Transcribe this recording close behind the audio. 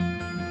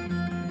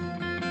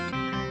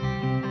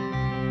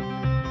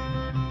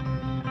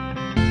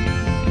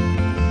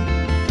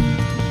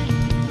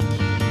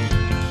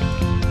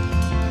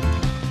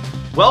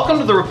Welcome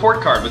to the Report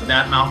Card with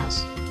Nat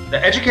Malkus,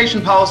 the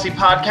education policy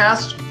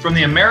podcast from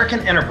the American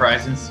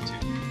Enterprise Institute.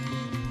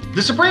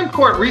 The Supreme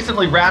Court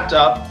recently wrapped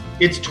up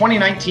its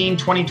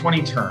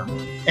 2019-2020 term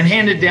and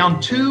handed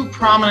down two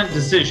prominent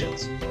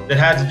decisions that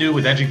had to do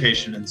with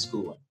education and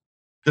schooling.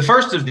 The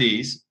first of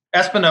these,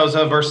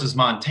 Espinoza versus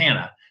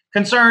Montana,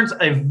 concerns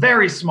a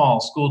very small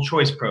school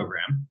choice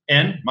program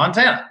in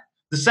Montana.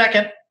 The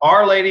second,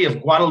 Our Lady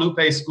of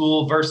Guadalupe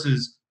School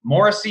versus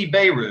Morrissey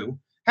Beirut,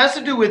 has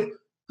to do with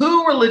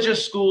who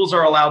religious schools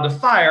are allowed to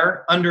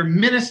fire under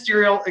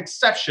ministerial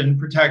exception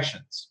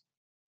protections.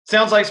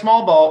 Sounds like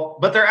small ball,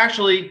 but they're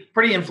actually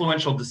pretty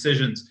influential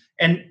decisions.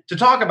 And to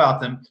talk about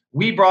them,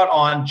 we brought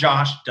on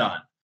Josh Dunn.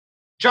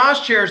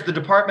 Josh chairs the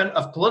Department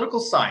of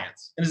Political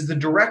Science and is the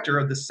director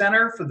of the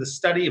Center for the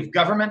Study of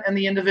Government and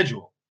the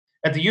Individual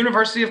at the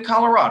University of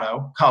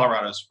Colorado,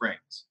 Colorado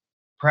Springs.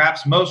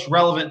 Perhaps most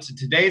relevant to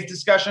today's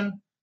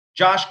discussion,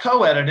 Josh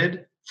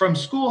co-edited From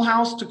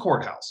Schoolhouse to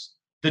Courthouse: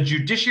 The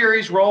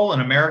Judiciary's Role in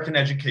American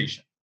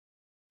Education.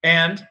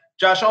 And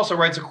Josh also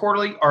writes a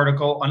quarterly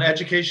article on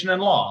education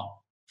and law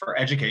for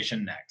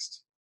Education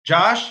Next.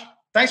 Josh,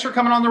 thanks for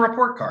coming on the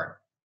report card.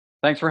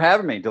 Thanks for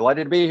having me.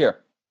 Delighted to be here.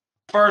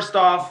 First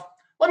off,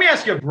 let me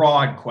ask you a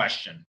broad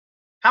question.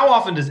 How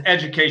often does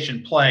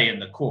education play in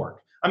the court?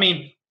 I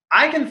mean,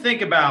 I can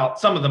think about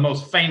some of the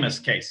most famous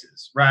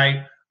cases,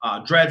 right?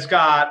 Dred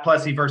Scott,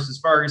 Plessy versus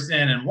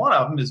Ferguson, and one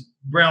of them is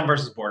Brown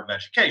versus Board of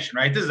Education,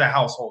 right? This is a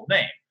household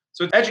name.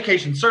 So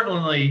education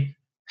certainly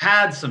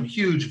had some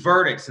huge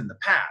verdicts in the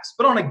past,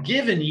 but on a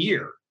given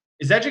year,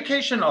 is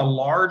education a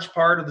large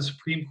part of the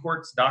Supreme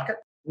Court's docket?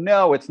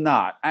 No, it's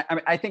not.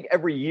 I think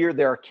every year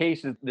there are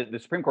cases that the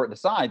Supreme Court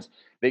decides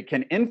that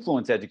can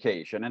influence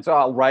education. And so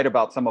I'll write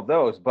about some of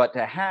those. But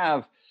to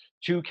have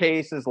two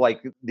cases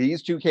like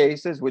these two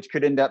cases, which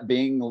could end up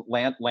being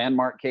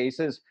landmark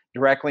cases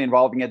directly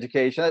involving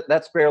education,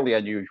 that's fairly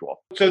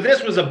unusual. So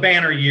this was a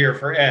banner year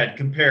for ed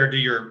compared to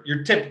your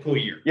typical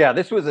year. Yeah,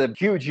 this was a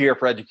huge year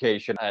for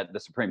education at the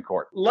Supreme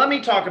Court. Let me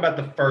talk about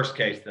the first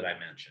case that I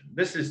mentioned.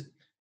 This is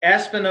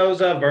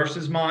Espinoza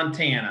versus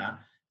Montana.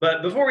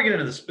 But before we get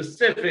into the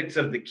specifics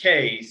of the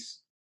case,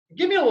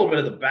 give me a little bit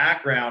of the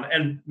background.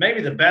 And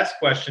maybe the best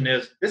question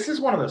is, this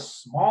is one of the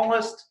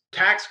smallest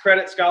tax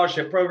credit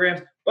scholarship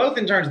programs, both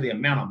in terms of the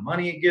amount of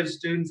money it gives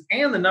students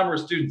and the number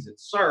of students it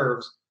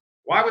serves.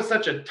 Why was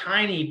such a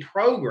tiny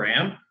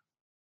program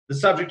the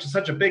subject of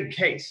such a big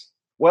case?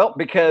 Well,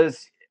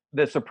 because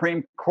the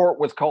Supreme Court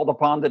was called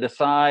upon to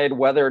decide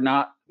whether or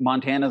not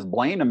Montana's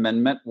Blaine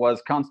Amendment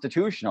was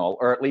constitutional,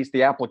 or at least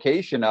the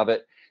application of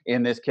it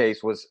in this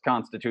case was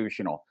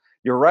constitutional.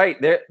 You're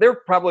right. There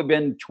have probably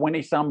been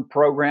 20-some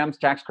programs,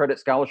 tax credit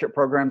scholarship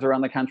programs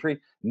around the country.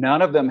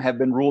 None of them have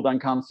been ruled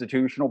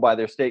unconstitutional by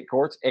their state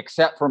courts,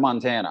 except for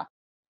Montana.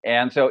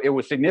 And so it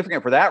was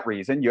significant for that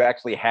reason. You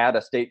actually had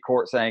a state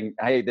court saying,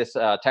 hey, this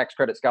tax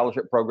credit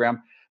scholarship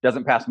program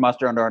doesn't pass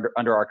muster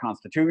under our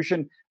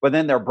Constitution. But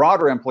then there are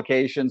broader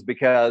implications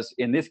because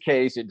in this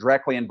case, it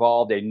directly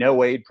involved a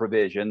no-aid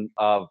provision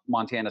of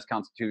Montana's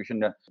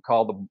Constitution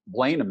called the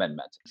Blaine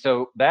Amendment.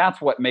 So that's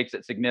what makes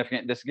it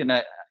significant. This is going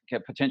to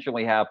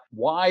potentially have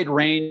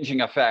wide-ranging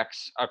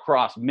effects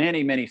across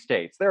many, many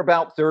states. There are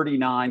about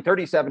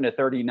 37 to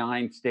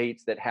 39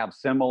 states that have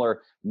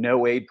similar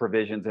no-aid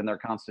provisions in their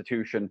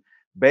Constitution,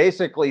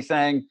 basically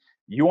saying,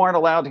 you aren't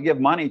allowed to give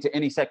money to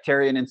any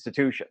sectarian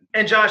institution.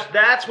 And Josh,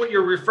 that's what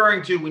you're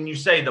referring to when you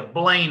say the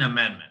Blaine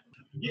Amendment.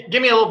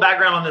 Give me a little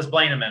background on this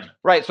Blaine Amendment.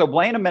 Right. So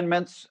Blaine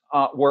amendments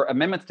were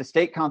amendments to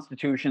state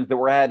constitutions that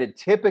were added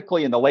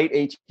typically in the late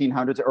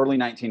 1800s, early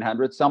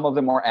 1900s. Some of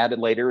them were added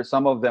later.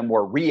 Some of them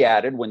were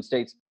re-added when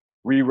states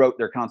rewrote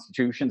their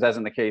constitutions, as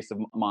in the case of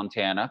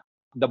Montana.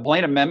 The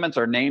Blaine amendments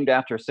are named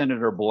after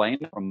Senator Blaine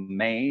from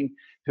Maine,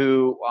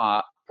 who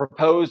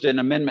proposed an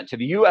amendment to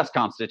the U.S.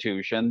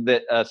 Constitution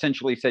that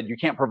essentially said you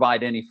can't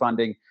provide any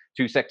funding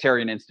to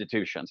sectarian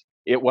institutions.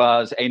 It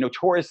was a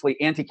notoriously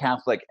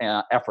anti-Catholic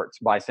effort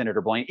by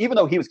Senator Blaine, even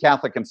though he was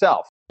Catholic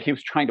himself. He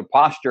was trying to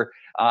posture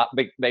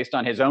based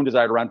on his own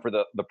desire to run for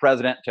the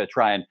president to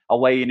try and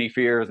allay any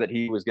fears that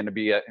he was going to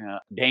be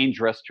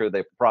dangerous to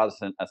the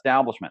Protestant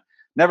establishment.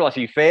 Nevertheless,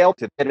 he failed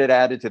to get it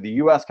added to the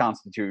U.S.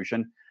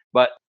 Constitution,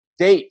 but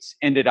states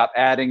ended up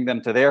adding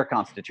them to their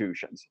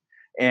constitutions.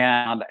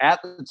 And at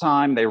the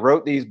time, they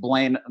wrote these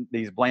Blaine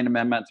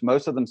amendments.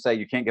 Most of them say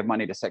you can't give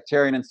money to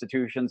sectarian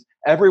institutions.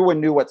 Everyone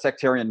knew what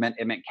sectarian meant.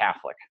 It meant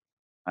Catholic.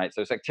 Right?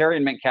 So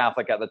sectarian meant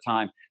Catholic at the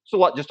time.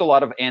 So just a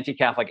lot of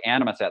anti-Catholic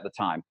animus at the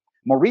time.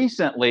 More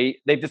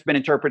recently, they've just been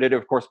interpreted to,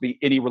 of course, be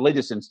any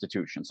religious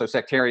institution. So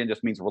sectarian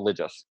just means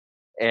religious.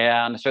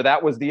 And so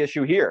that was the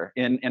issue here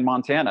in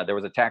Montana. There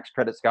was a tax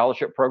credit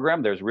scholarship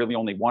program. There's really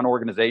only one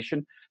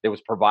organization that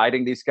was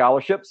providing these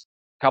scholarships.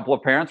 A couple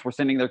of parents were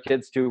sending their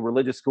kids to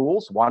religious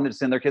schools, wanted to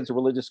send their kids to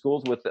religious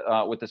schools with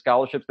the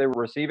scholarships they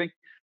were receiving.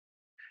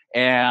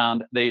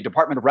 And the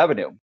Department of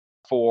Revenue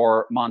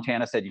for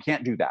Montana said, you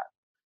can't do that.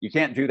 You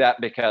can't do that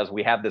because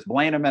we have this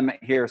Blaine Amendment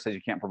here says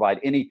you can't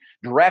provide any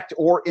direct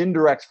or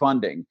indirect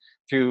funding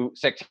to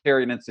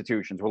sectarian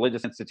institutions,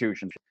 religious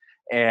institutions.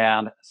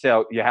 And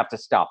so you have to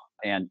stop.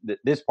 And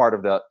this part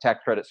of the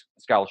tax credit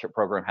scholarship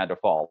program had to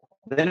fall.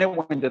 Then it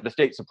went to the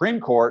state Supreme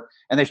Court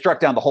and they struck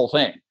down the whole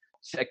thing,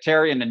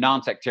 sectarian and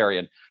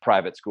non-sectarian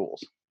private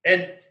schools.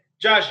 And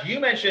Josh, you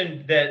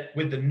mentioned that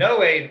with the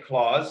no aid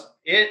clause,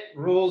 it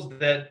rules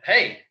that,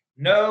 hey,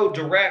 no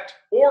direct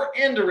or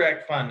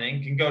indirect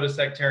funding can go to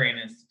sectarian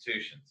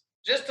institutions.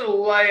 Just to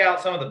lay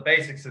out some of the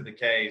basics of the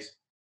case,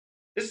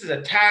 this is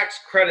a tax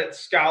credit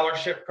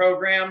scholarship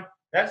program.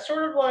 That's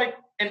sort of like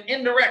an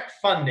indirect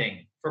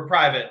funding for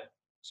private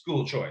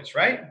school choice,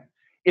 right?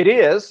 It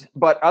is,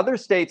 but other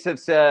states have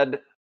said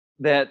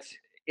that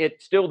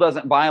it still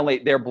doesn't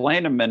violate their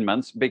Blaine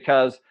amendments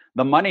because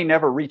the money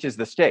never reaches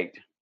the state.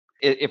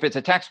 If it's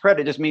a tax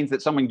credit, it just means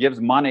that someone gives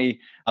money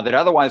that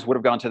otherwise would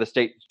have gone to the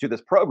state to this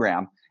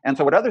program. And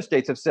so what other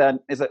states have said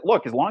is that,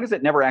 look, as long as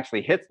it never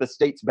actually hits the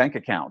state's bank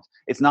account,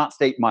 it's not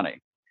state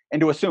money. And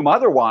to assume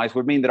otherwise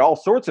would mean that all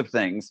sorts of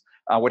things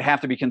would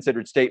have to be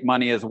considered state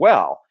money as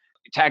well.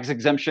 Tax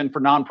exemption for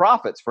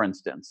nonprofits, for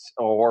instance,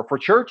 or for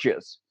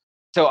churches.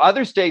 So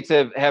other states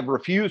have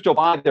refused to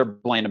apply their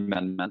Blaine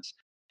amendments.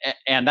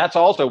 And that's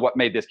also what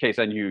made this case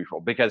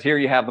unusual, because here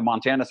you have the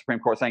Montana Supreme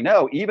Court saying,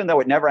 no, even though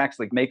it never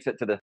actually makes it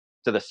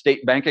to the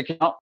state bank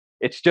account,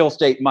 it's still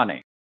state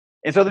money.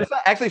 And so there's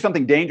actually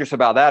something dangerous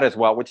about that as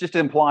well, which just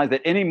implies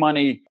that any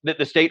money that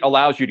the state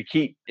allows you to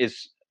keep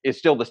is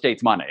still the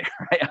state's money,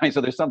 right? I mean,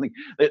 so there's something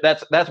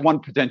that's one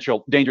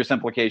potential dangerous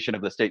implication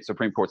of the state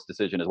Supreme Court's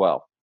decision as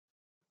well.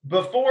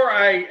 Before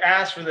I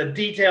ask for the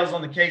details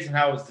on the case and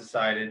how it was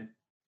decided,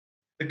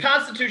 the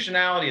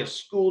constitutionality of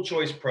school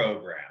choice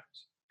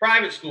programs,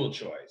 private school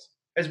choice,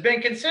 has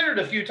been considered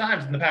a few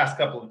times in the past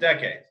couple of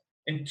decades.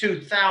 In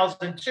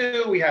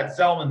 2002, we had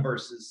Zellman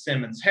versus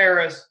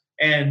Simmons-Harris.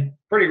 And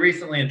pretty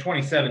recently in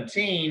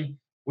 2017,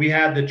 we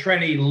had the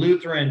Trinity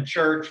Lutheran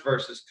Church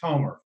versus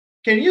Comer.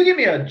 Can you give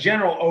me a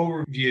general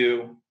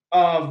overview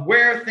of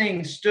where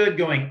things stood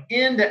going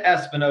into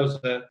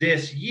Espinoza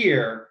this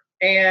year?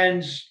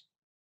 And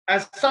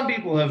as some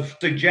people have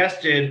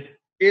suggested,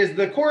 is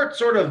the court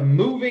sort of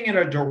moving in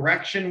a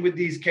direction with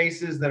these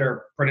cases that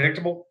are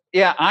predictable?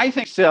 Yeah, I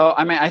think so.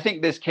 I mean, I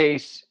think this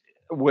case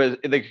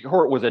the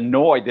court was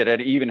annoyed that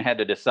it even had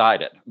to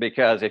decide it,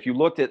 because if you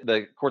looked at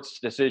the court's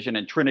decision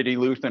in Trinity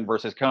Lutheran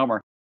versus Comer,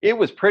 it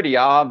was pretty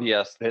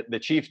obvious that the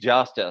Chief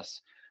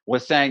Justice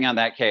was saying on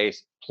that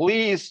case,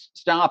 please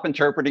stop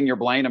interpreting your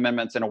Blaine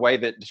amendments in a way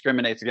that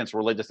discriminates against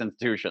religious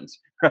institutions,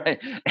 right?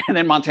 And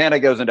then Montana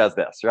goes and does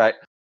this, right?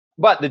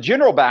 But the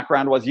general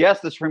background was, yes,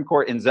 the Supreme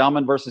Court in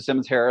Zellman versus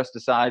Simmons-Harris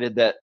decided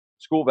that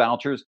school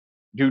vouchers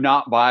do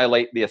not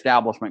violate the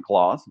Establishment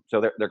Clause, so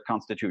they're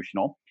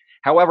constitutional.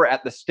 However,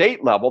 at the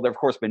state level, there have, of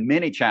course, been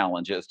many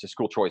challenges to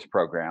school choice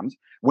programs.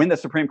 When the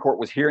Supreme Court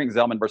was hearing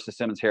Zellman versus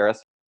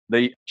Simmons-Harris,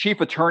 the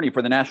chief attorney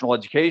for the National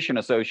Education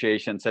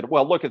Association said,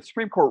 well, look, if the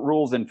Supreme Court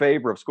rules in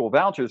favor of school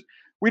vouchers,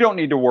 we don't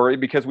need to worry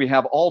because we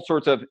have all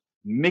sorts of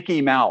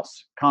Mickey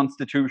Mouse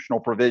constitutional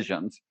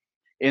provisions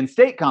in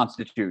state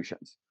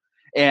constitutions.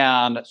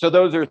 And so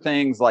those are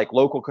things like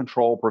local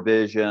control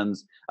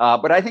provisions.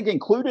 But I think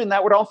included in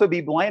that would also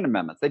be Blaine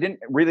amendments. They didn't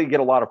really get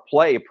a lot of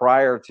play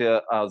prior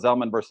to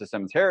Zellman versus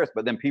Simmons-Harris,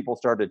 but then people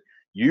started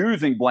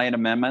using Blaine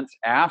amendments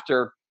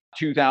after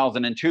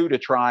 2002 to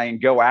try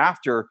and go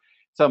after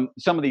some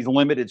of these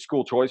limited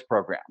school choice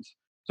programs.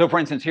 So for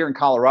instance, here in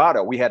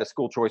Colorado, we had a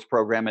school choice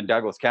program in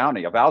Douglas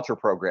County, a voucher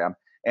program,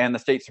 and the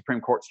state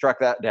Supreme Court struck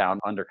that down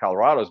under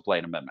Colorado's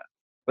Blaine amendment.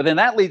 But then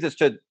that leads us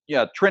to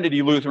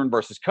Trinity Lutheran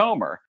versus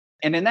Comer.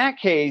 And in that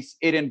case,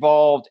 it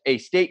involved a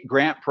state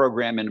grant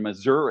program in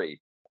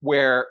Missouri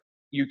where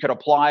you could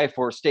apply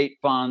for state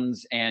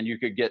funds and you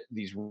could get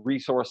these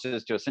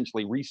resources to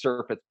essentially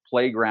resurface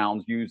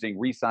playgrounds using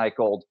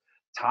recycled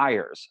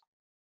tires.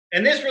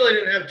 And this really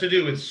didn't have to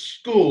do with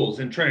schools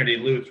in Trinity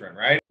Lutheran,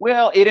 right?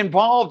 Well, it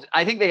involved,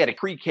 I think they had a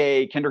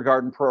pre-K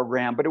kindergarten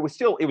program, but it was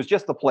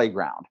just the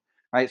playground,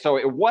 right? So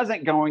it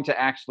wasn't going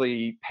to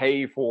actually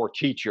pay for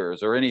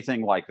teachers or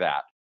anything like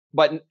that.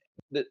 But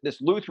this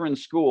Lutheran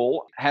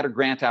school had a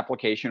grant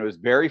application. It was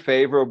very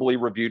favorably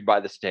reviewed by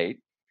the state,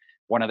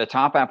 one of the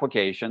top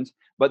applications.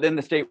 But then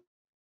the state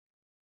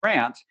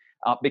grant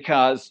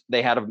because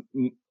they had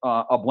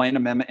a Blaine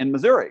amendment in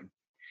Missouri,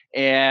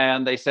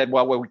 and they said,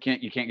 well,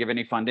 you can't give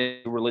any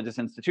funding to religious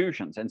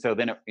institutions. And so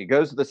then it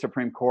goes to the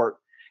Supreme Court,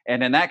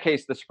 and in that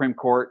case, the Supreme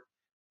Court,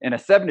 in a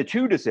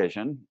 7-2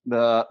 decision,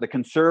 the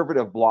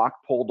conservative bloc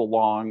pulled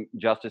along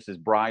Justices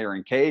Breyer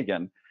and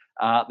Kagan.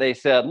 They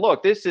said,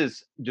 look, this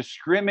is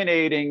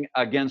discriminating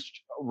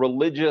against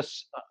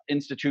religious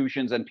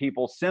institutions and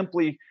people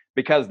simply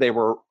because they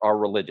are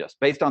religious,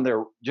 based on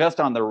their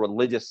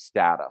religious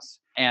status.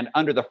 And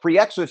under the Free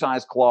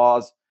Exercise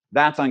Clause,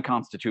 that's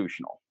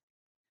unconstitutional.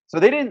 So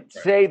they didn't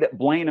say that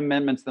Blaine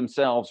amendments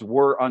themselves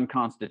were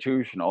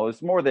unconstitutional.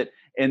 It's more that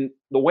in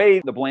the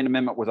way the Blaine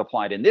amendment was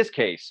applied in this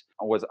case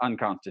was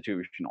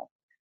unconstitutional.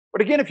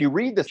 But again, if you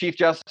read the Chief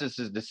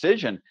Justice's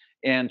decision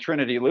in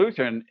Trinity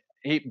Lutheran,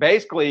 he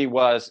basically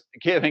was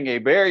giving a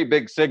very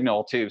big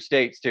signal to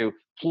states to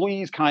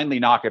please kindly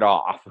knock it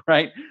off,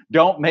 right?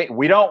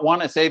 We don't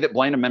want to say that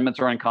Blaine amendments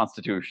are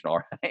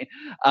unconstitutional, right?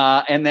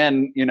 And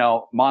then,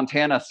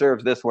 Montana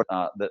serves this one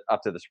up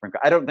to the Supreme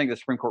Court. I don't think the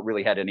Supreme Court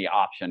really had any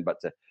option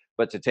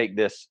but to take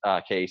this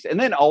case and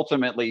then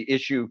ultimately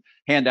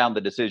hand down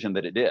the decision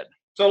that it did.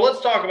 So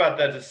let's talk about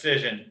that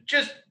decision.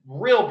 Just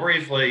real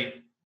briefly,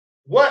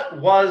 what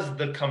was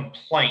the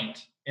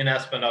complaint in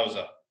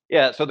Espinoza?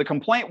 Yeah, so the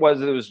complaint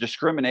was it was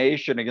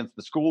discrimination against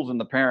the schools and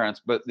the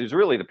parents, but there's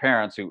really the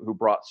parents who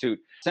brought suit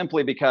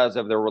simply because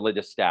of their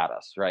religious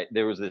status, right?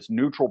 There was this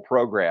neutral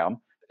program.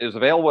 It was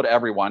available to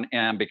everyone,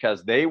 and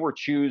because they were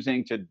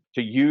choosing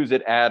to use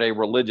it at a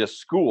religious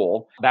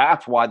school,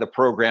 that's why the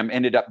program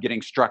ended up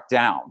getting struck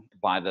down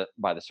by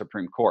the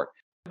Supreme Court.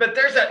 But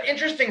there's an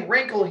interesting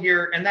wrinkle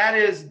here, and that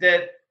is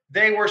that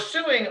they were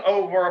suing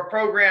over a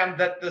program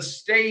that the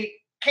state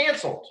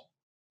canceled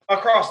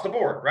across the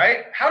board,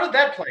 right? How did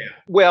that play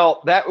out?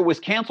 Well, that was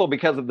canceled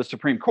because of the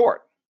Supreme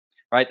Court,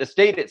 right? The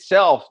state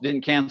itself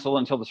didn't cancel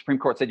until the Supreme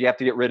Court said you have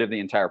to get rid of the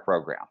entire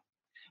program.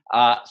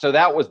 So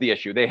that was the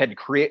issue.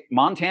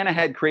 Montana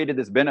had created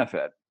this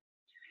benefit,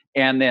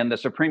 and then the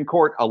Supreme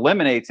Court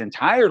eliminates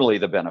entirely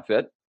the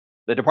benefit.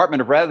 The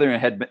Department of Revenue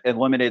had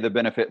eliminated the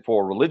benefit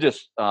for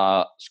religious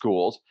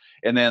schools,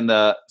 and then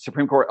the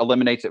Supreme Court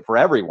eliminates it for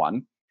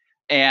everyone.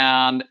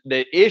 And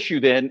the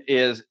issue then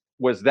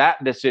was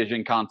that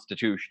decision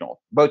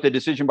constitutional, both the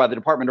decision by the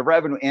Department of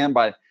Revenue and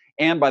by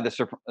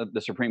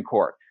the Supreme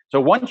Court. So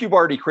once you've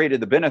already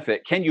created the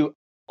benefit, can you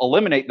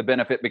eliminate the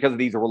benefit because of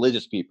these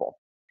religious people?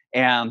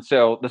 And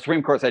so the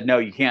Supreme Court said, no,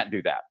 you can't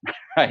do that,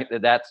 right?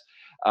 That's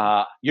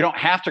you don't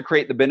have to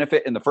create the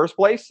benefit in the first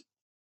place.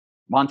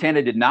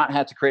 Montana did not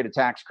have to create a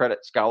tax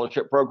credit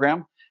scholarship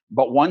program.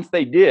 But once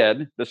they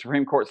did, the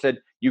Supreme Court said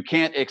you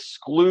can't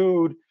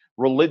exclude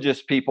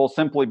religious people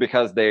simply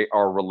because they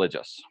are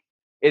religious.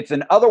 It's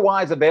an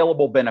otherwise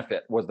available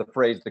benefit was the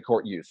phrase the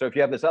court used. So if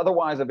you have this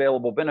otherwise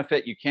available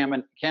benefit, you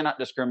cannot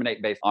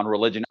discriminate based on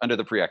religion under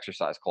the Free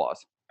Exercise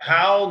Clause.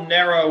 How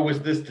narrow was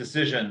this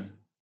decision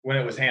when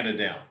it was handed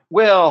down?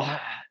 Well,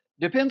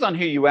 depends on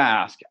who you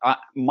ask.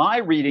 My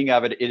reading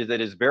of it is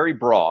that it's very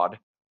broad,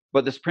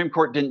 but the Supreme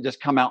Court didn't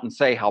just come out and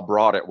say how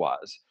broad it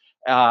was.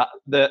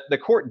 The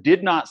court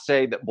did not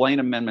say that Blaine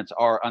amendments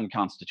are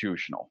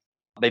unconstitutional.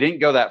 They didn't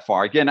go that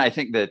far. Again, I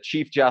think the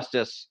Chief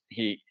Justice,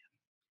 he's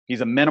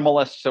a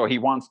minimalist, so he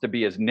wants to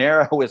be as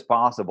narrow as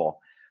possible.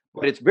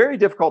 But it's very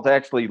difficult to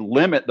actually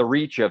limit the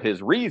reach of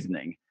his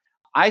reasoning.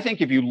 I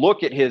think if you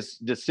look at his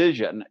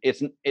decision,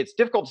 it's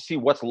difficult to see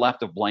what's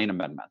left of Blaine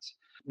amendments.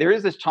 There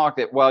is this talk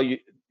that,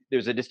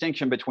 there's a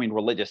distinction between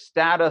religious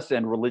status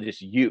and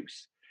religious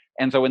use.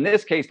 And so in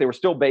this case, they were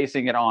still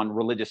basing it on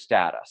religious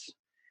status.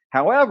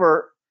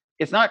 However,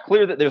 it's not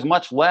clear that there's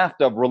much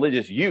left of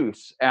religious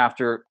use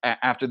after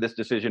this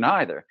decision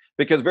either,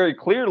 because very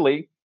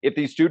clearly, if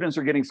these students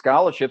are getting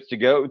scholarships to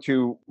go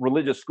to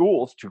religious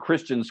schools, to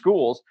Christian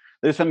schools,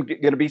 there's going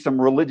to be some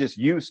religious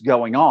use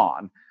going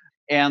on.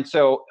 And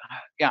so,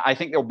 I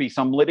think there'll be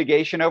some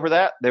litigation over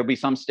that. There'll be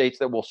some states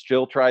that will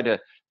still try to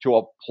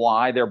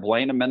apply their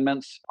Blaine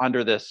amendments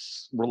under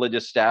this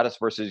religious status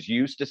versus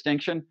use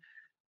distinction.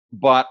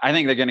 But I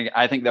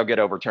think they'll get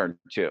overturned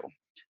too.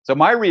 So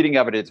my reading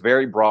of it is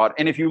very broad.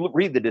 And if you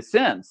read the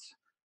dissents,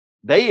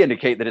 they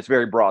indicate that it's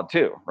very broad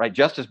too, right?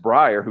 Justice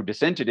Breyer, who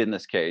dissented in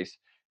this case,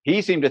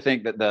 he seemed to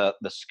think that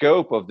the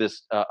scope of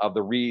this of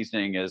the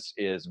reasoning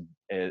is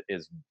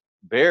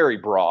very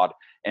broad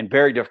and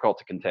very difficult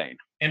to contain.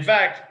 In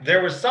fact,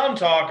 there was some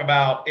talk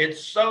about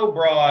it's so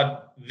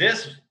broad,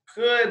 this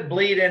could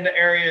bleed into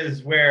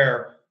areas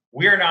where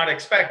we're not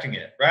expecting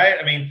it, right?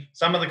 I mean,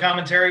 some of the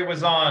commentary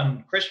was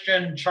on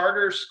Christian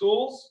charter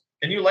schools.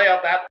 Can you lay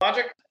out that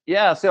logic?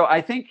 Yeah, so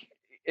I think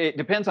it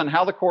depends on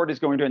how the court is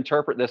going to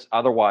interpret this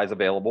otherwise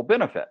available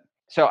benefit.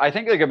 So I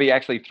think there could be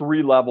actually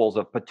three levels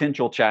of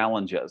potential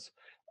challenges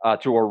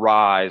to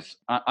arise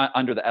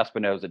under the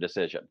Espinoza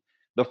decision.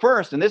 The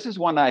first, and this is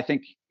one that I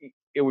think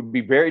it would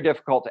be very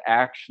difficult to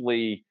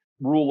actually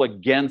rule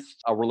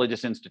against a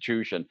religious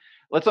institution.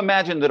 Let's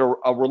imagine that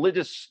a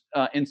religious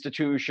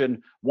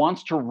institution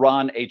wants to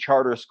run a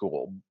charter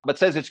school, but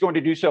says it's going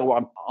to do so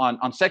on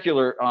a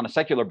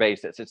secular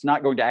basis. It's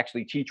not going to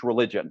actually teach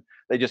religion.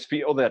 They just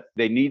feel that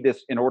they need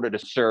this in order to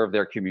serve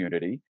their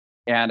community.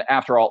 And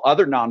after all,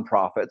 other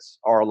nonprofits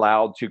are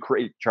allowed to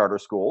create charter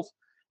schools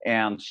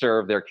and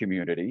serve their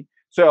community.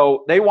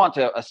 So they want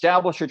to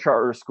establish a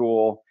charter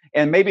school,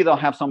 and maybe they'll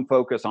have some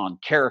focus on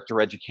character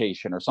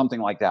education or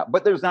something like that.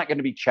 But there's not going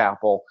to be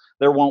chapel.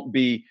 There won't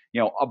be,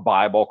 a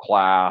Bible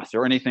class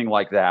or anything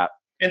like that.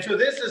 And so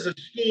this is a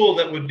school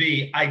that would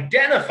be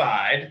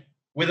identified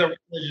with a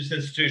religious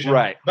institution,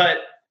 right? But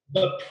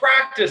the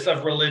practice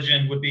of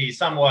religion would be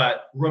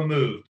somewhat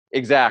removed.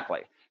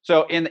 Exactly.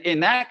 So in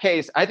that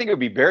case, I think it would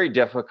be very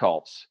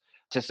difficult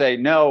to say,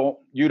 no,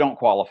 you don't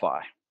qualify.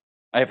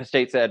 If a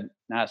state said,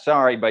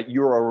 sorry, but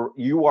you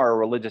are a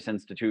religious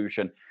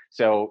institution,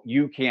 so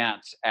you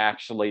can't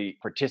actually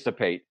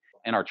participate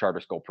in our charter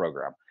school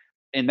program.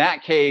 In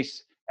that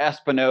case,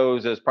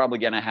 Espinoza is probably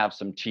going to have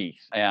some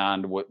teeth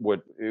and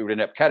would end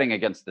up cutting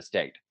against the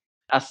state.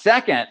 A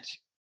second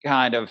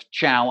kind of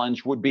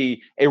challenge would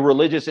be a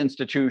religious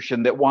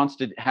institution that wants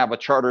to have a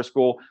charter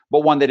school, but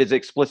one that is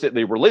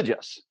explicitly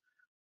religious.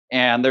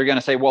 And they're going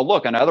to say, well,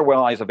 look, an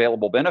otherwise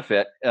available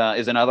benefit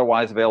is an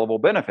otherwise available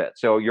benefit.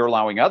 So you're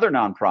allowing other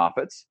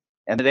nonprofits,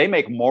 and they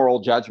make moral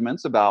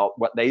judgments about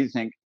what they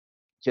think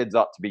kids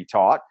ought to be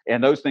taught,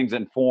 and those things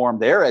inform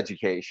their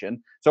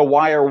education. So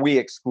why are we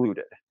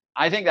excluded?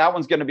 I think that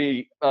one's going to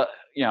be, a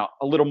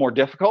little more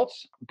difficult,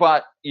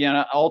 but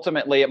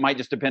ultimately it might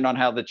just depend on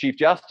how the Chief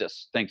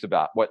Justice thinks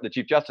about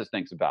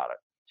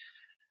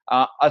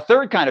it. A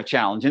third kind of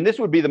challenge, and this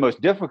would be the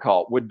most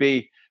difficult, would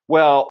be,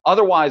 well,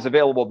 otherwise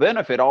available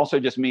benefit also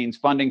just means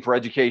funding for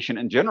education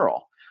in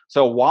general.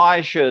 So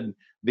why should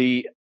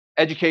the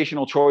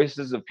educational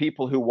choices of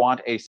people who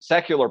want a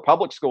secular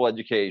public school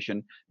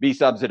education be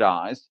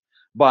subsidized,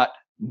 but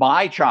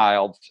my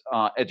child's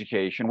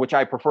education, which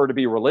I prefer to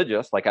be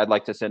religious, like I'd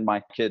like to send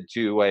my kid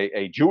to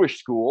a Jewish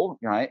school,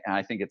 right? And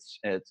I think it's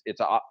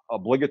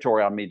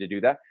obligatory on me to do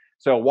that.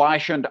 So why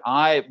shouldn't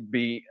I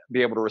be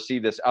able to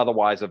receive this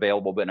otherwise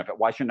available benefit?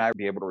 Why shouldn't I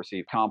be able to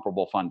receive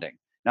comparable funding?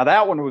 Now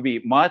that one would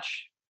be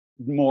much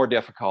more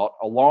difficult,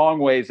 a long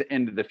ways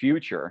into the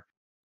future.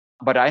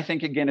 But I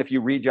think, again, if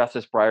you read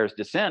Justice Breyer's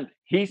dissent,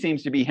 he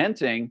seems to be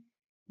hinting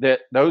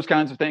that those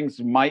kinds of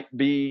things might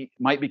be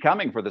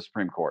coming for the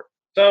Supreme Court.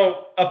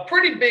 So a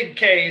pretty big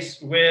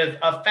case with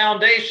a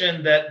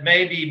foundation that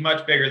may be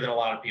much bigger than a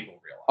lot of people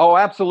realize. Oh,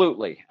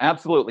 absolutely.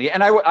 Absolutely.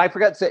 And I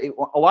forgot to say,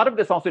 a lot of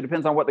this also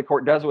depends on what the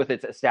court does with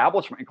its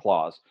Establishment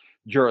Clause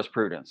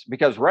jurisprudence,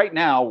 because right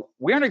now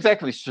we aren't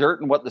exactly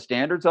certain what the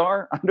standards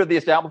are under the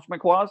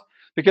Establishment Clause,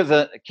 because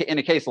in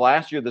a case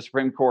last year, the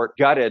Supreme Court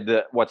gutted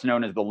what's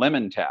known as the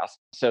Lemon Test.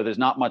 So there's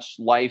not much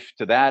life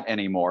to that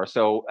anymore.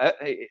 So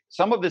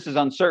some of this is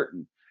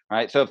uncertain,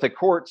 right? So if the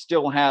court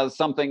still has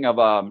something of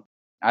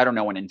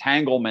an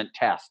entanglement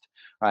test,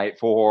 right,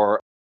 for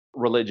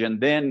religion,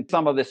 then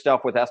some of this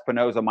stuff with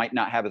Espinoza might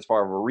not have as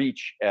far of a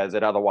reach as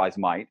it otherwise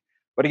might.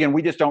 But again,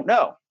 we just don't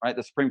know, right?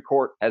 The Supreme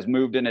Court has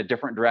moved in a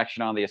different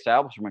direction on the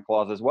Establishment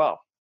Clause as well.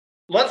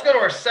 Let's go to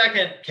our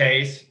second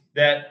case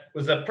that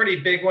was a pretty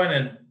big one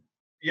and,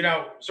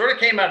 sort of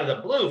came out of the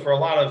blue for a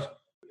lot of,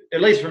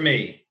 at least for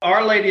me,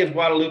 Our Lady of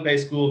Guadalupe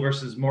School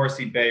versus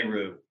Morrissey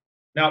Beirut.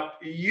 Now,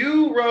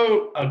 you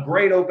wrote a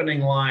great opening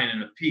line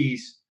in a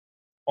piece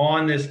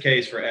on this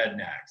case for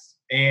EdNext,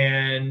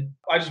 and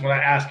I just want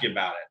to ask you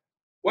about it.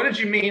 What did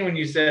you mean when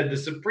you said the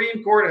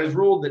Supreme Court has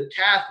ruled that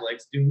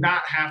Catholics do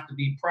not have to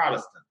be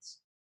Protestants?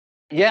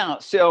 Yeah,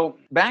 so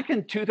back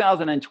in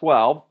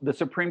 2012, the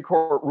Supreme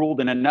Court ruled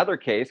in another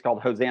case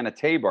called Hosanna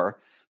Tabor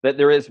that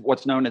there is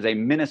what's known as a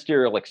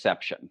ministerial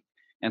exception.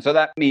 And so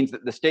that means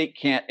that the state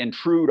can't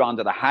intrude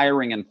onto the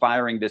hiring and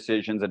firing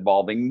decisions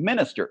involving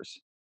ministers.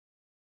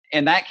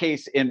 In that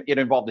case, it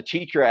involved a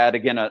teacher at,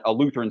 again, a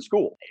Lutheran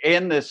school.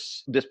 In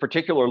this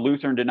particular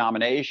Lutheran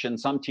denomination,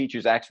 some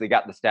teachers actually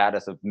got the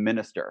status of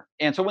minister.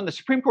 And so when the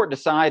Supreme Court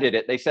decided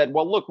it, they said,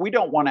 well, look, we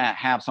don't want to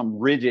have some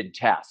rigid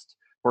test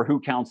for who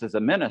counts as a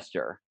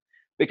minister.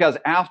 Because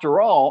after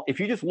all, if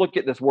you just look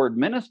at this word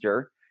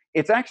minister,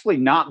 it's actually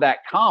not that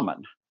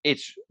common.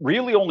 It's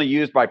really only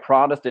used by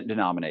Protestant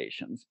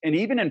denominations. And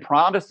even in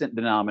Protestant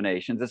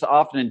denominations, it's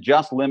often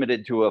just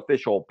limited to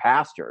official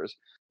pastors.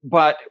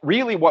 But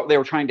really what they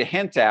were trying to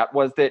hint at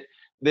was that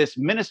this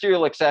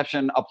ministerial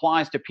exception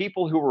applies to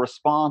people who are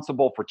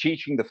responsible for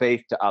teaching the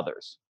faith to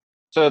others.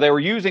 So they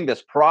were using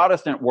this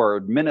Protestant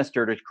word,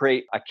 minister, to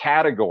create a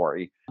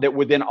category that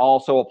would then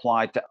also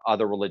apply to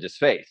other religious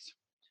faiths.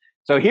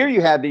 So here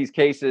you have these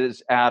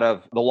cases out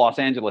of the Los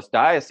Angeles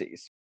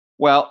diocese.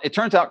 Well, it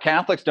turns out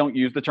Catholics don't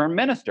use the term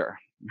minister,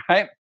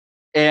 right?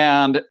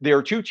 And there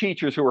are two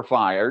teachers who were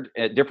fired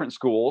at different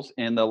schools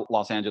in the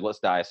Los Angeles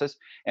diocese,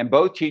 and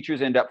both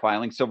teachers end up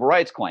filing civil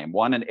rights claim.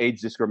 One, an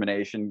age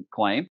discrimination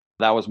claim.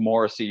 That was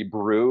Morrissey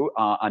Brew.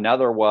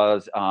 Another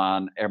was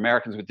an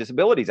Americans with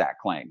Disabilities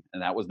Act claim,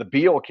 and that was the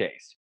Beale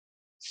case.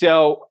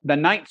 So the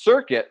Ninth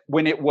Circuit,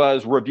 when it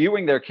was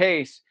reviewing their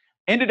case,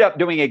 ended up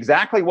doing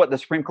exactly what the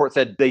Supreme Court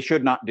said they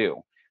should not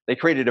do. They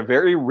created a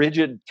very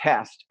rigid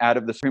test out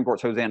of the Supreme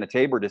Court's Hosanna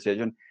Tabor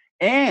decision,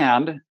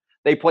 and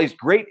they placed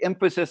great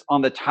emphasis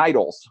on the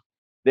titles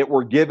that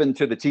were given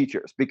to the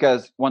teachers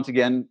because, once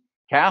again,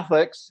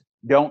 Catholics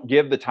don't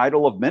give the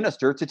title of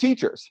minister to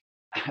teachers.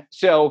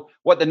 So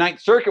what the Ninth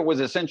Circuit was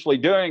essentially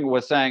doing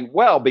was saying,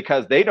 well,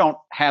 because they don't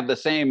have the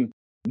same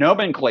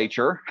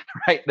nomenclature,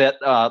 right, that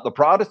the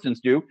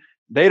Protestants do,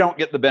 they don't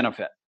get the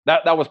benefit.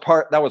 That was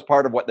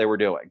part of what they were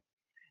doing.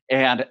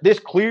 And this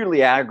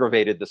clearly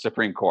aggravated the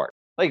Supreme Court.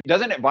 Like,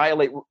 doesn't it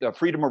violate the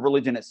freedom of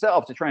religion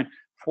itself to try and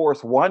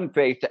force one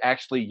faith to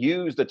actually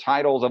use the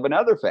titles of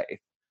another faith?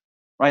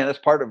 Right. That's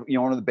part of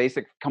one of the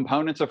basic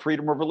components of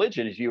freedom of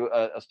religion is you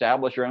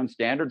establish your own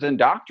standards and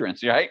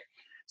doctrines. Right.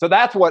 So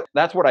that's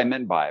what I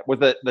meant by it. Was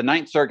that the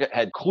Ninth Circuit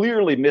had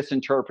clearly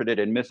misinterpreted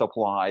and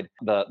misapplied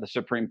the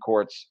Supreme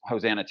Court's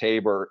Hosanna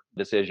Tabor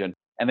decision.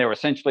 And they were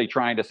essentially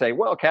trying to say,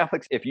 well,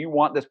 Catholics, if you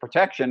want this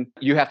protection,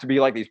 you have to be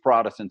like these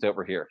Protestants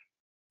over here.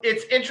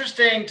 It's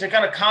interesting to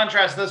kind of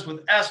contrast this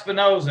with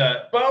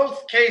Espinoza.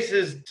 Both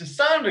cases, to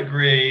some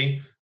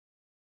degree,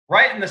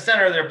 right in the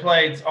center of their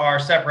plates are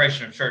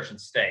separation of church and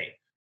state.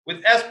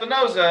 With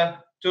Espinoza,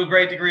 to a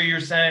great degree, you're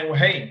saying, well,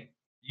 hey,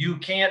 you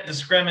can't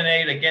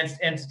discriminate against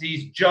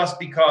entities just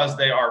because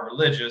they are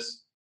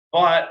religious.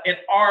 But in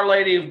Our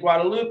Lady of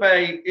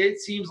Guadalupe, it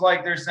seems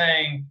like they're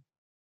saying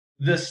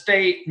the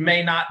state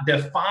may not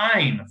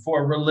define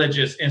for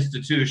religious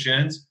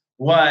institutions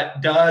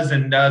what does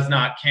and does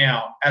not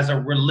count as a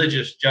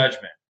religious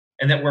judgment,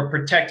 and that we're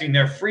protecting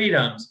their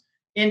freedoms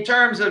in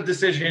terms of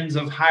decisions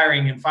of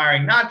hiring and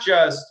firing not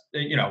just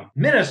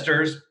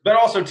ministers but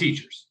also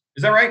teachers.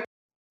 Is that right?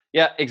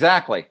 Yeah,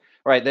 exactly.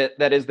 Right.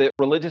 That is that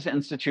religious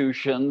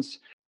institutions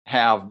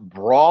have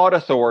broad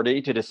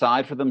authority to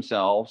decide for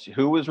themselves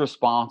who is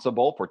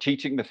responsible for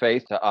teaching the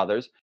faith to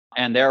others,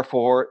 and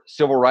therefore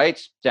civil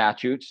rights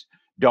statutes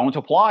don't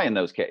apply in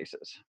those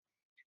cases.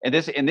 And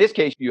in this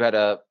case, you had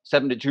a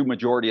 7-2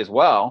 majority as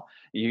well.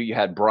 You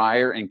had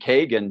Breyer and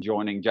Kagan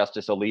joining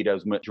Justice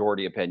Alito's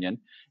majority opinion,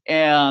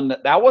 and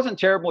that wasn't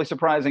terribly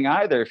surprising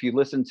either. If you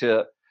listen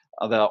to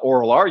the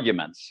oral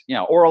arguments,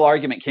 oral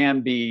argument can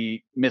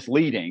be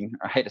misleading,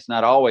 right? It's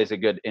not always a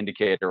good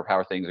indicator of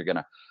how things are going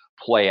to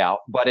play out.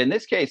 But in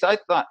this case, I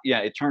thought,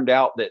 it turned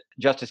out that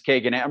Justice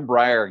Kagan and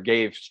Breyer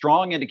gave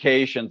strong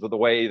indications of the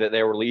way that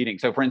they were leading.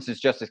 So, for instance,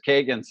 Justice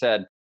Kagan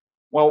said,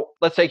 well,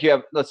 let's say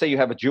you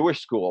have a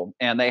Jewish school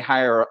and they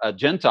hire a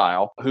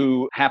Gentile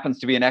who happens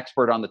to be an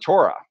expert on the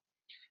Torah.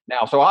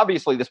 Now, so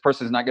obviously this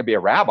person is not going to be a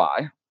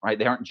rabbi, right?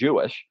 They aren't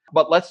Jewish.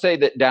 But let's say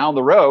that down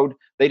the road,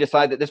 they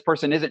decide that this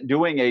person isn't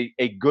doing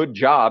a good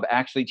job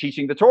actually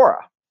teaching the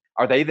Torah.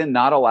 Are they then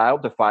not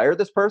allowed to fire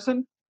this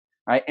person?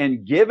 Right?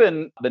 And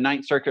given the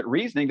Ninth Circuit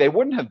reasoning, they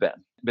wouldn't have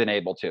been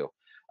able to.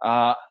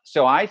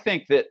 So I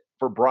think that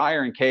for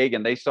Breyer and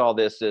Kagan, they saw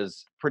this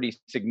as pretty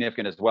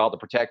significant as well to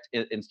protect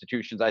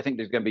institutions. I think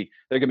there are going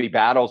to be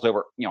battles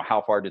over,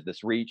 how far did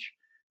this reach?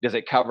 Does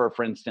it cover,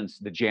 for instance,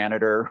 the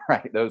janitor,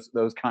 right?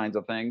 Those kinds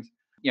of things.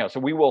 So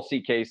we will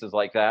see cases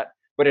like that.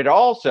 But it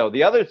also,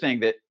 the other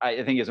thing that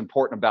I think is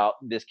important about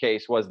this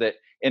case was that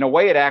in a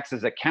way it acts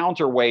as a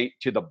counterweight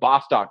to the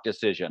Bostock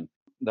decision,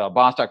 the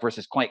Bostock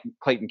versus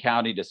Clayton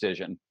County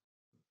decision,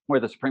 where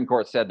the Supreme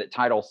Court said that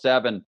Title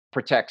VII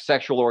protects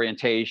sexual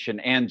orientation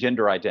and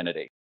gender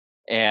identity.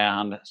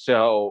 And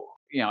so,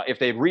 if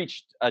they'd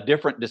reached a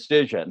different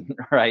decision,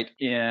 right,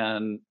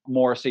 in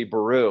Morrissey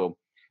Baru,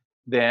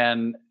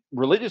 then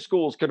religious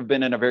schools could have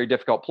been in a very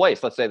difficult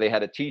place. Let's say they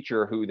had a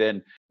teacher who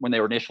then, when they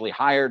were initially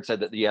hired, said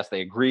that, yes,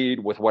 they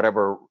agreed with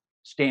whatever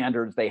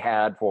standards they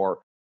had for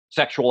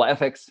sexual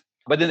ethics,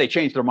 but then they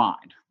changed their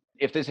mind.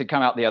 If this had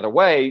come out the other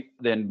way,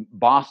 then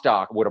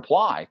Bostock would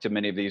apply to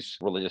many of these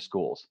religious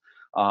schools.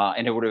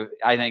 And it would have,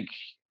 I think,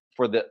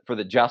 for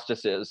the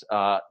justices,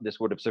 this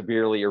would have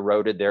severely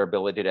eroded their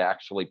ability to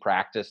actually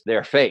practice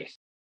their faith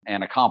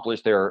and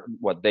accomplish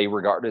what they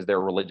regard as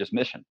their religious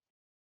mission.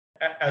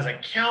 As a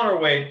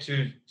counterweight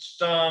to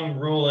some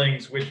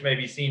rulings which may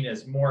be seen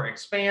as more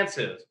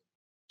expansive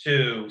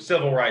to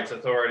civil rights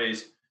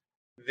authorities,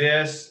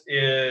 this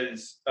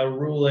is a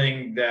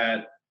ruling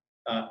that,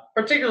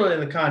 particularly in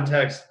the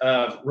context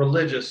of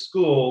religious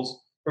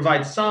schools,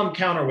 provides some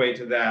counterweight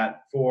to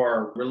that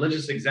for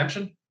religious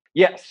exemption.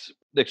 Yes,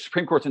 the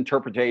Supreme Court's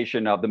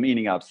interpretation of the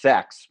meaning of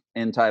sex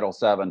in Title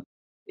VII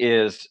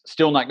is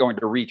still not going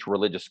to reach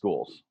religious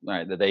schools,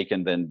 right? That they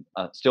can then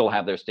still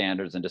have their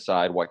standards and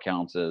decide what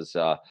counts as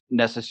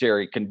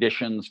necessary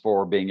conditions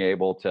for being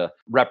able to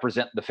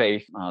represent the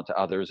faith to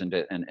others and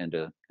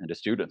to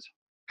students.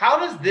 How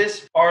does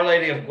this Our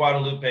Lady of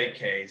Guadalupe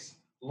case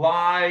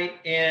lie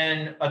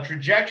in a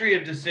trajectory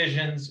of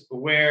decisions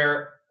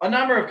where a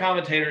number of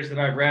commentators that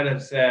I've read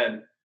have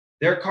said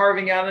they're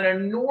carving out an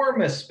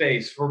enormous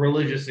space for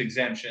religious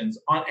exemptions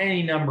on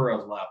any number of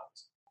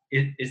levels?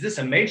 Is this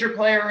a major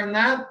player in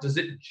that? Does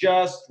it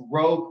just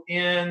rope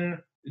in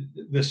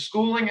the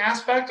schooling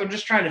aspect? I'm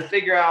just trying to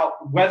figure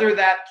out whether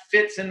that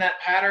fits in that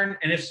pattern,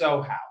 and if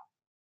so, how.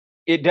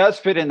 It does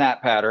fit in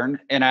that pattern,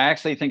 and I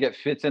actually think it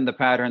fits in the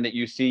pattern that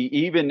you see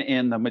even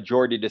in the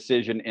majority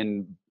decision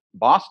in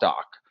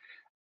Bostock,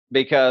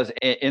 because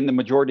in the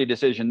majority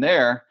decision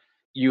there,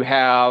 you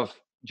have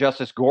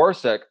Justice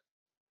Gorsuch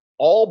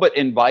all but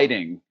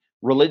inviting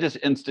religious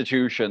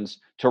institutions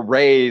to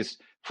raise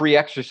free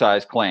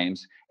exercise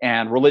claims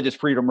and Religious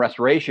Freedom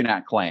Restoration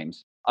Act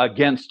claims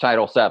against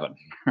Title VII,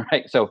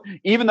 right? So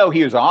even though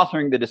he was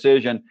authoring the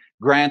decision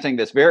granting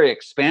this very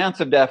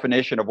expansive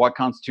definition of what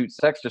constitutes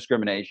sex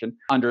discrimination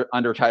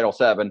under Title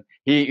VII,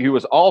 he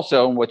was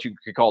also what you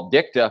could call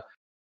dicta,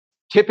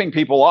 tipping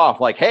people off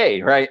like,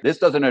 hey, right, this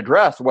doesn't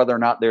address whether or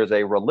not there's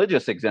a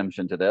religious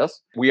exemption to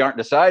this. We aren't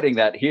deciding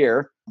that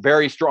here.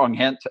 Very strong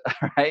hint,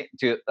 right,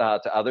 to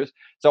others.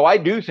 So I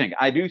do think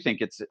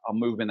it's a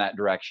move in that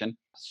direction.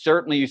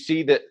 Certainly, you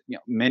see that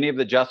many of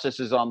the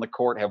justices on the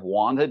court have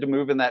wanted to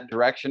move in that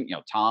direction.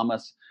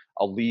 Thomas,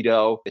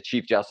 Alito, the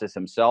Chief Justice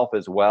himself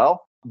as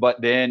well.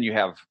 But then you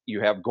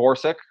have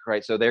Gorsuch,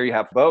 right? So there you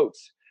have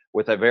votes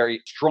with a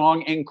very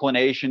strong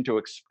inclination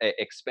to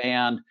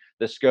expand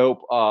the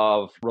scope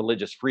of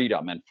religious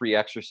freedom and free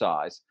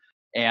exercise.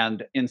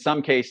 And in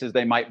some cases,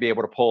 they might be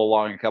able to pull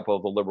along a couple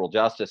of the liberal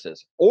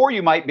justices. Or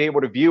you might be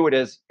able to view it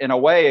as, in a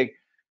way,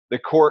 the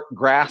court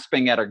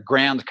grasping at a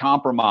grand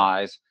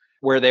compromise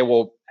where they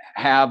will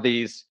have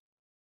these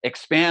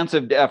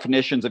expansive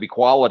definitions of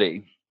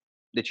equality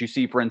that you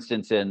see, for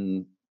instance,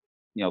 in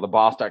the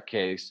Bostock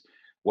case,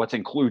 what's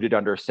included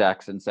under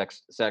sex and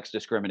sex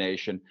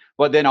discrimination,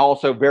 but then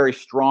also very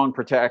strong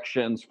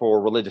protections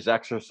for religious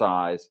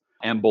exercise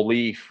and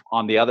belief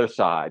on the other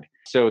side,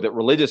 so that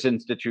religious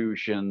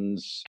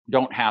institutions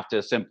don't have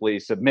to simply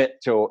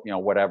submit to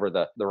whatever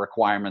the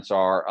requirements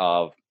are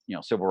of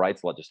civil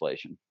rights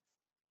legislation.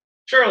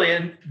 Surely,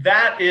 and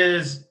that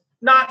is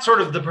not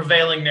sort of the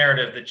prevailing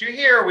narrative that you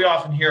hear. We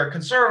often hear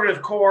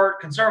conservative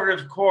court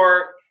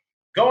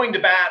going to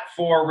bat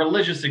for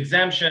religious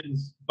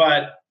exemptions,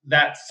 but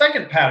that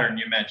second pattern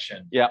you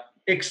mentioned,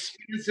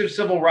 expansive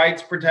civil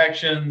rights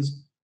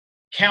protections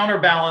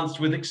counterbalanced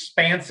with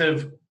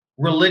expansive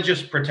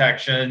religious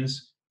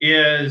protections,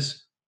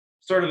 is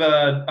sort of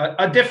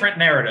a different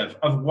narrative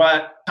of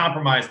what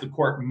compromise the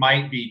court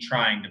might be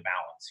trying to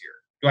balance here.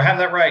 Do I have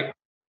that right?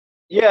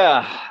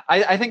 Yeah,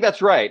 I think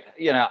that's right.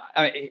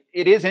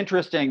 It is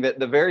interesting that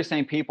the very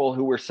same people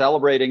who were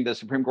celebrating the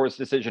Supreme Court's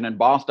decision in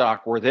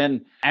Bostock were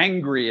then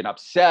angry and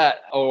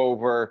upset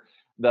over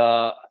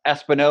the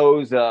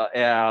Espinoza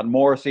and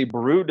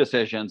Morrissey-Beru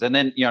decisions. And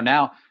then,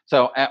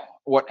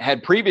 what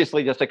had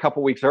previously, just a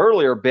couple weeks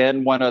earlier,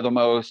 been one of the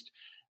most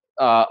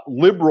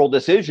liberal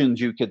decisions,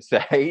 you could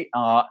say,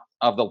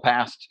 of the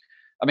past,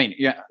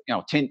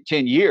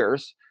 10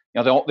 years.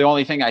 The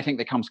only thing I think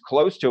that comes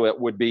close to it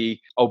would be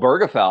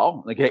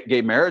Obergefell, the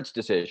gay marriage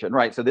decision,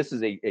 right? So this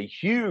is a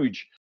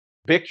huge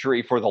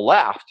victory for the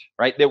left,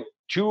 right?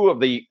 Two of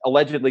the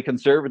allegedly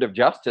conservative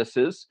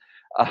justices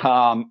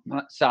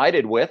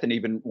sided with, and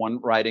even one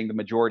writing the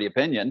majority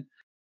opinion.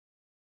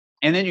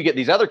 And then you get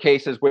these other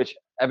cases, which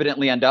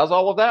evidently undoes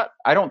all of that.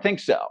 I don't think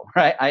so,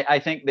 right? I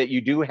think that you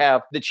do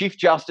have the Chief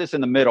Justice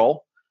in the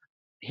middle.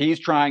 He's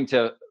trying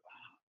to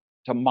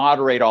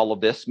moderate all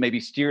of this, maybe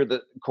steer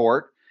the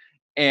court.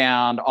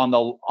 And on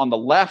the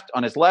left,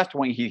 on his left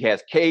wing, he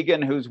has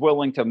Kagan, who's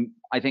willing to,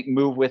 I think,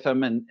 move with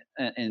him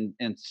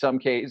in some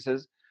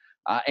cases,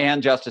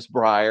 and Justice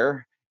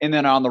Breyer. And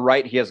then on the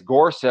right, he has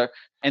Gorsuch,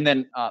 and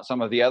then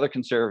some of the other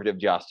conservative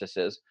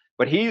justices.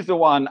 But he's the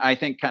one, I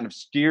think, kind of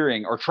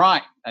steering or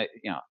trying.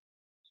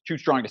 Too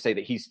strong to say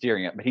that he's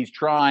steering it, but he's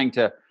trying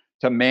to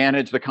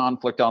manage the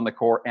conflict on the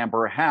court, and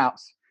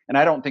perhaps. And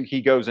I don't think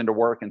he goes into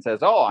work and says,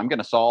 "Oh, I'm going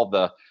to solve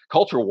the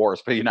culture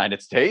wars for the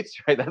United States."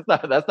 Right?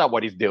 That's not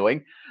what he's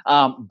doing.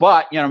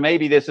 But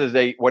maybe this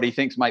is what he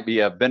thinks might be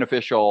a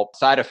beneficial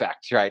side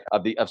effect, right,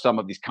 of some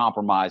of these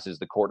compromises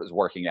the court is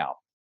working out.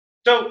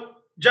 So,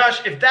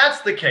 Josh, if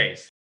that's the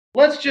case,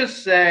 let's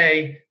just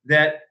say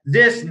that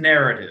this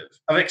narrative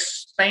of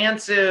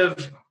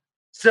expansive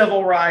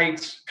civil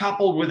rights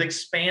coupled with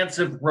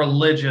expansive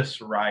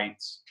religious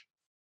rights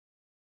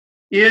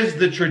is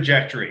the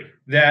trajectory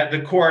that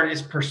the court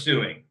is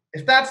pursuing.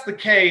 If that's the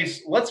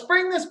case, let's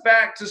bring this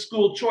back to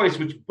school choice,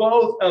 which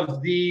both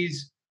of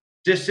these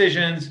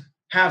decisions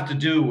have to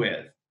do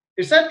with.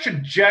 Is that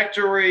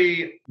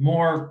trajectory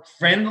more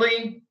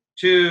friendly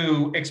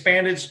to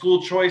expanded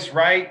school choice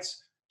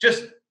rights,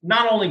 just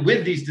not only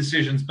with these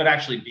decisions, but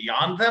actually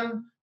beyond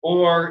them?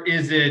 Or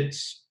is it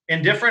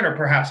indifferent or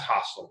perhaps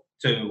hostile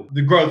to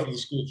the growth of the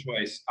school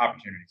choice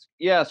opportunities?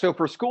 Yeah, so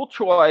for school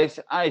choice,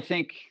 I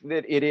think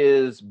that it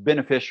is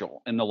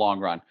beneficial in the long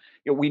run.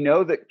 We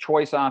know that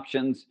choice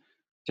options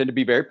tend to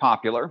be very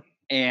popular,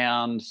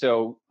 and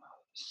so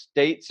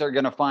states are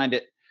going to find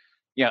it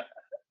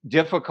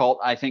difficult,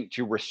 I think,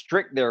 to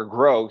restrict their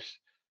growth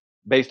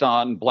based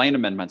on Blaine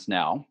amendments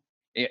now.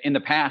 In the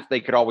past, they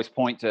could always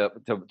point to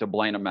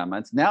Blaine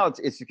amendments. Now it's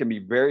going to be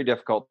very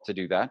difficult to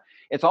do that.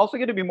 It's also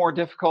going to be more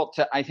difficult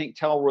to, I think,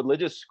 tell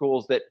religious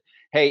schools that,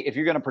 hey, if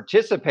you're going to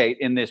participate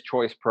in this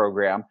choice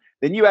program,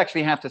 then you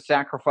actually have to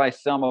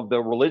sacrifice some of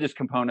the religious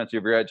components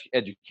of your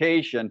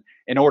education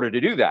in order to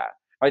do that.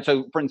 Right.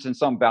 So, for instance,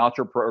 some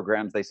voucher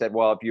programs, they said,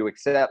 well, if you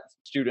accept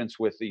students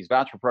with these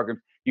voucher programs,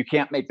 you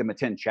can't make them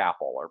attend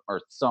chapel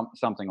or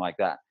something like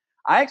that.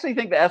 I actually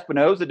think the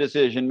Espinoza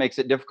decision makes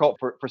it difficult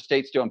for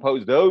states to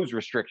impose those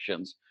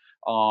restrictions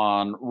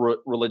on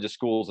religious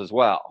schools as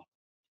well.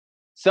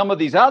 Some of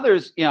these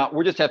others,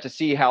 we just have to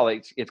see how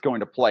it's going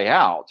to play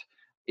out.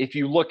 If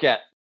you look at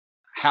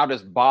how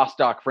does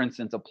Bostock, for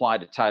instance, apply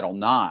to Title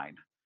IX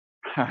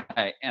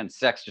and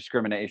sex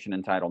discrimination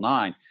in Title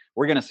IX,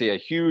 we're going to see a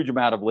huge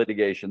amount of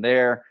litigation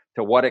there.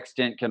 To what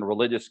extent can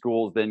religious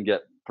schools then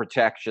get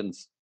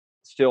protections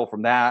still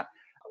from that?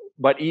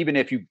 But even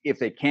if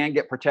they can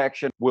get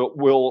protection,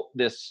 will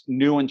this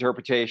new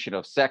interpretation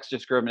of sex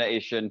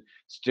discrimination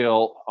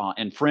still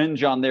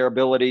infringe on their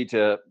ability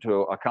to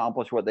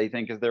accomplish what they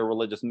think is their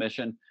religious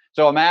mission?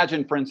 So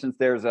imagine, for instance,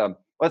 there's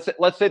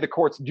let's say the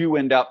courts do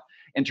end up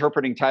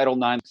interpreting Title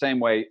IX the same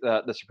way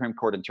the Supreme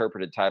Court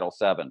interpreted Title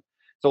VII.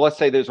 So let's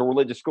say there's a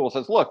religious school that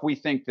says, look, we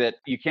think that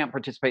you can't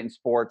participate in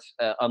sports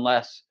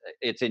unless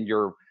it's in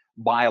your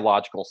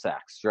biological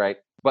sex, right?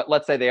 But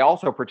let's say they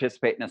also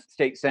participate in a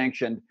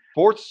state-sanctioned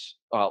sports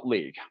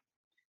league.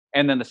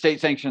 And then the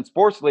state-sanctioned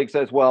sports league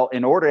says, well,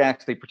 in order to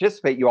actually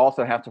participate, you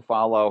also have to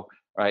follow,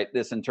 right,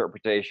 this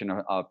interpretation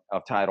of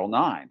Title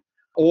IX.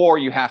 Or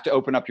you have to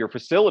open up your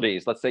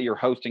facilities. Let's say you're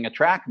hosting a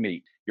track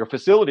meet. Your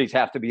facilities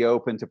have to be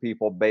open to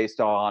people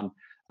based on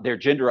their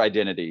gender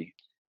identity.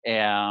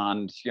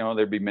 And,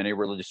 there'd be many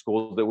religious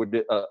schools that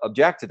would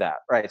object to that,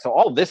 right? So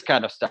all this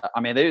kind of stuff,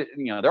 I mean,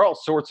 there are all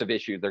sorts of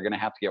issues they're going to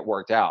have to get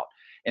worked out.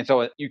 And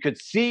so you could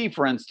see,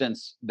 for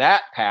instance,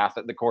 that path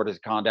that the court has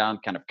gone down,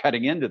 kind of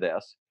cutting into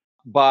this.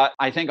 But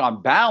I think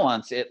on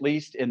balance, at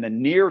least in the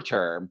near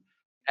term,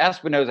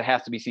 Espinoza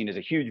has to be seen as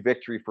a huge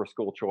victory for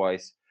school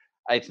choice.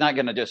 It's not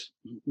going to just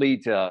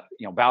lead to,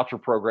 voucher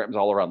programs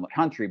all around the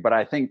country, but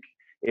I think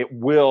it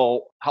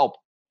will help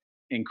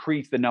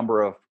increase the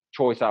number of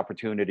choice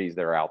opportunities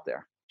that are out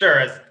there.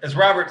 Sure. As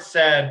Robert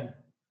said,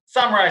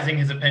 summarizing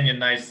his opinion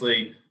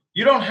nicely,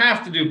 you don't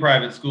have to do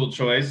private school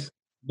choice,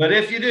 but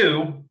if you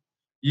do,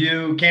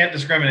 you can't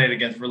discriminate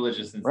against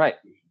religious institutions. Right.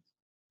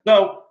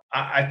 So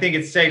I think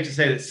it's safe to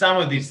say that some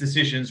of these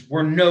decisions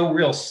were no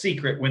real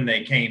secret when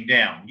they came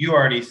down. You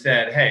already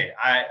said, hey,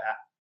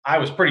 I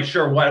was pretty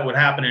sure what would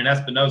happen in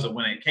Espinoza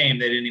when it came.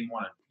 They didn't even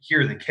want to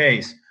hear the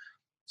case.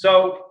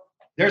 So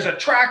there's a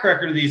track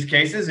record of these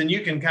cases, and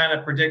you can kind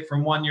of predict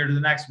from one year to the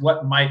next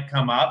what might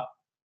come up.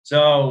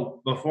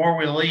 So before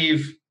we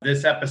leave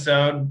this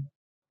episode,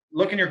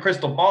 look in your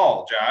crystal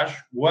ball, Josh.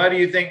 What do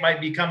you think might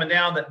be coming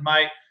down that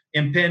might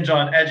impinge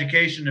on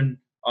education and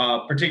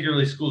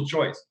particularly school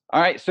choice?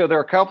 All right. So there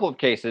are a couple of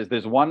cases.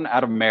 There's one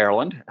out of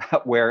Maryland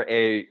where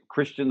a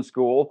Christian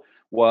school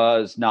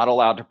was not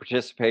allowed to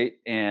participate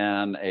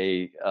in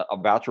a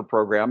voucher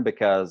program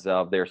because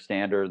of their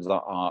standards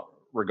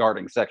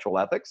regarding sexual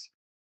ethics.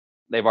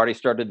 They've already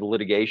started the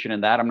litigation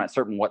in that. I'm not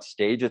certain what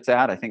stage it's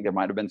at. I think there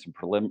might have been some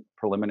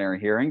preliminary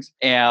hearings.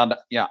 And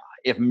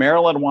if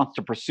Maryland wants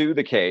to pursue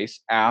the case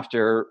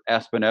after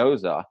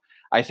Espinoza,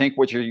 I think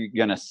what you're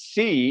going to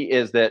see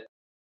is that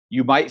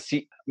you might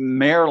see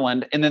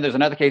Maryland, and then there's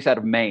another case out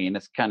of Maine.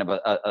 It's kind of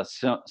a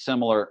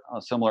similar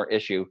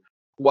issue.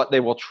 What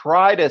they will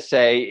try to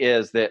say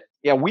is that,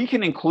 we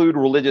can include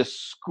religious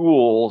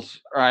schools,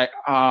 right?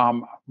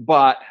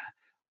 But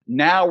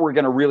now we're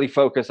going to really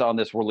focus on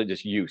this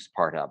religious use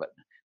part of it.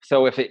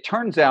 So if it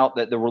turns out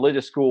that the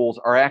religious schools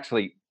are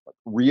actually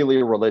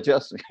really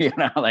religious, they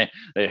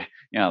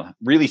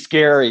really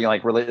scary,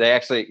 like they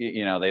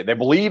actually, they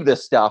believe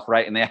this stuff,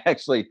 right? And they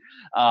actually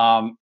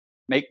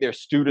make their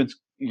students,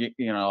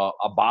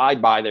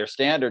 abide by their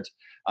standards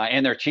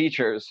and their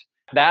teachers.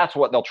 That's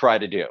what they'll try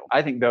to do.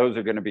 I think those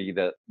are going to be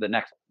the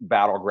next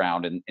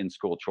battleground in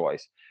school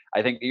choice.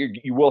 I think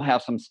you will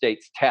have some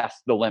states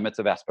test the limits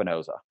of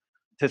Espinoza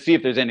to see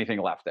if there's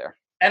anything left there.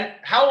 And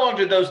how long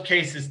do those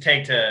cases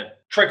take to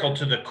trickle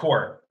to the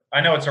court?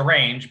 I know it's a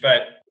range,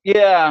 but...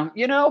 Yeah,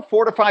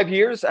 4 to 5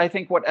 years. I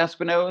think what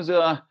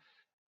Espinoza,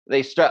 they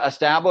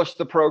established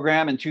the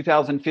program in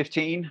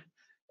 2015.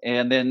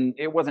 And then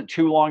it wasn't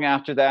too long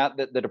after that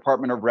the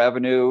Department of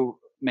Revenue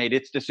made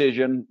its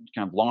decision,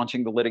 kind of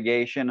launching the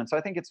litigation. And so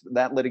I think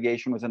that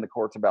litigation was in the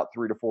courts about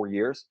 3 to 4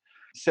 years.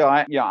 So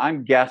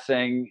I'm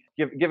guessing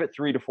give it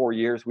 3 to 4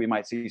 years, we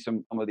might see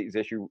some of these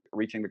issues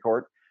reaching the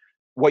court.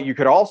 What you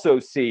could also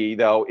see,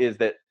 though, is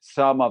that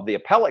some of the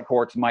appellate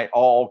courts might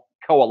all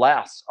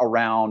coalesce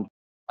around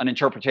an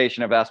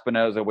interpretation of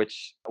Espinoza,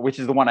 which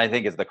is the one I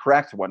think is the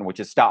correct one,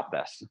 which is stop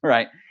this,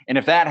 right? And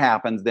if that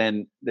happens,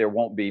 then there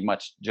won't be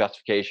much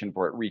justification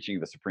for it reaching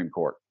the Supreme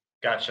Court.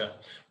 Gotcha.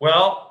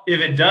 Well, if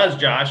it does,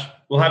 Josh,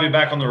 we'll have you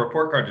back on the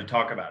report card to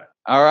talk about it.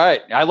 All right.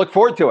 I look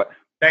forward to it.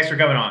 Thanks for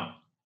coming on.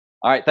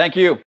 All right. Thank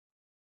you.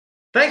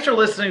 Thanks for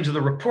listening to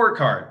the Report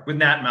Card with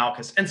Nat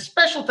Malkus, and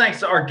special thanks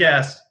to our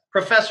guest,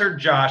 Professor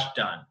Josh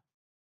Dunn.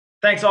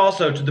 Thanks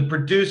also to the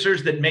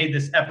producers that made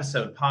this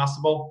episode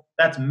possible.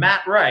 That's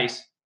Matt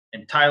Rice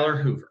and Tyler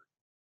Hoover.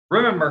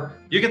 Remember,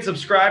 you can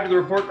subscribe to the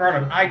Report Card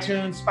on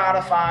iTunes,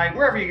 Spotify,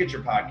 wherever you get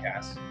your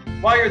podcasts.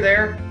 While you're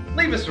there,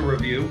 leave us a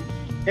review.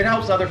 It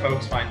helps other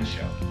folks find the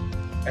show.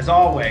 As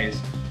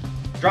always,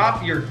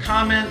 drop your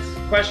comments,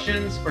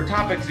 questions, or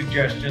topic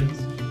suggestions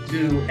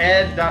to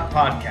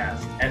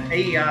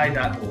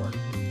ed.podcast@aei.org.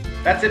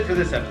 That's it for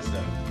this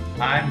episode.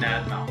 I'm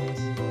Nat Malkus.